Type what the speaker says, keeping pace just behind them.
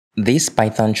This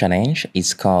Python challenge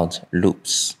is called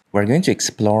loops. We're going to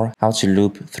explore how to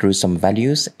loop through some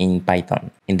values in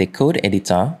Python. In the code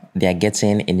editor, they are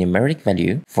getting a numeric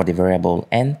value for the variable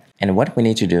n, and what we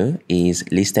need to do is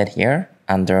listed here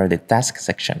under the task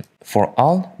section. For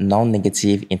all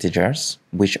non-negative integers,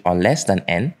 which are less than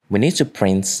n, we need to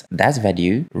print that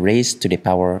value raised to the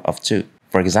power of 2.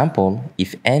 For example,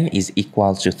 if n is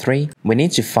equal to 3, we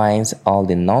need to find all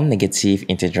the non-negative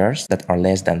integers that are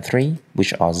less than 3,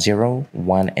 which are 0,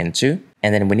 1, and 2.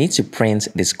 And then we need to print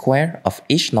the square of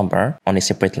each number on a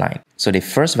separate line. So the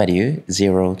first value,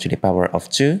 0 to the power of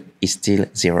 2, is still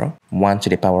 0. 1 to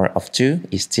the power of 2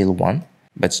 is still 1.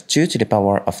 But 2 to the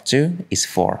power of 2 is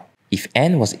 4. If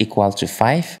n was equal to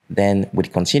 5, then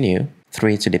we'd continue.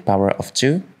 3 to the power of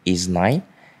 2 is 9.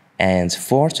 And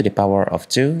 4 to the power of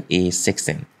 2 is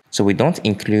 16. So we don't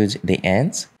include the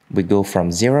n's. We go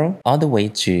from 0 all the way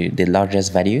to the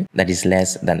largest value that is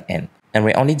less than n. And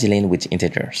we're only dealing with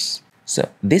integers. So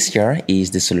this here is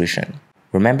the solution.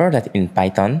 Remember that in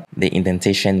Python, the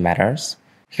indentation matters.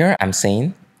 Here I'm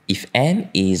saying if n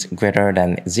is greater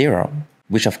than 0,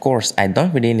 which of course I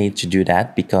don't really need to do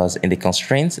that because in the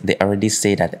constraints, they already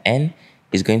say that n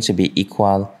is going to be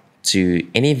equal to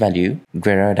any value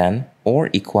greater than or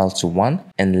equal to 1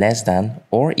 and less than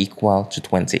or equal to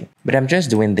 20. But I'm just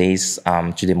doing this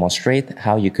to demonstrate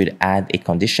how you could add a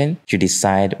condition to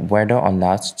decide whether or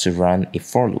not to run a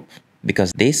for loop,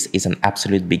 because this is an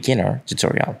absolute beginner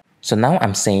tutorial. So now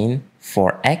I'm saying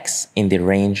for x in the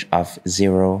range of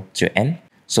 0 to n,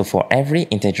 so for every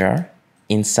integer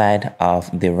inside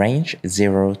of the range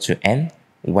 0 to n,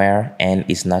 where n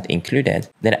is not included,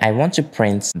 then I want to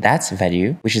print that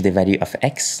value, which is the value of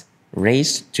x,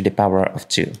 raised to the power of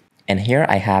 2. And here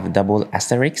I have double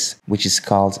asterisk, which is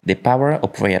called the power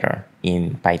operator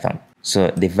in Python. So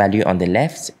the value on the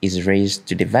left is raised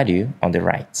to the value on the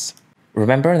right.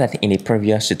 Remember that in a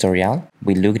previous tutorial,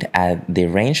 we looked at the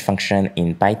range function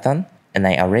in Python, and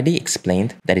I already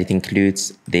explained that it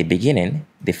includes the beginning,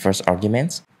 the first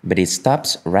argument, but it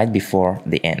stops right before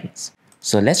the end.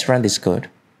 So let's run this code.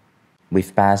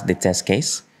 We've passed the test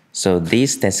case. So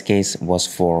this test case was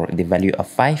for the value of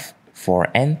 5 for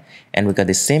n, and we got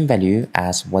the same value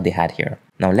as what they had here.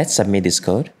 Now let's submit this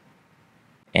code,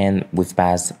 and we've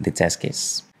passed the test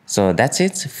case. So that's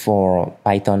it for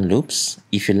Python loops.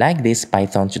 If you like this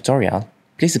Python tutorial,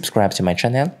 please subscribe to my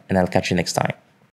channel, and I'll catch you next time.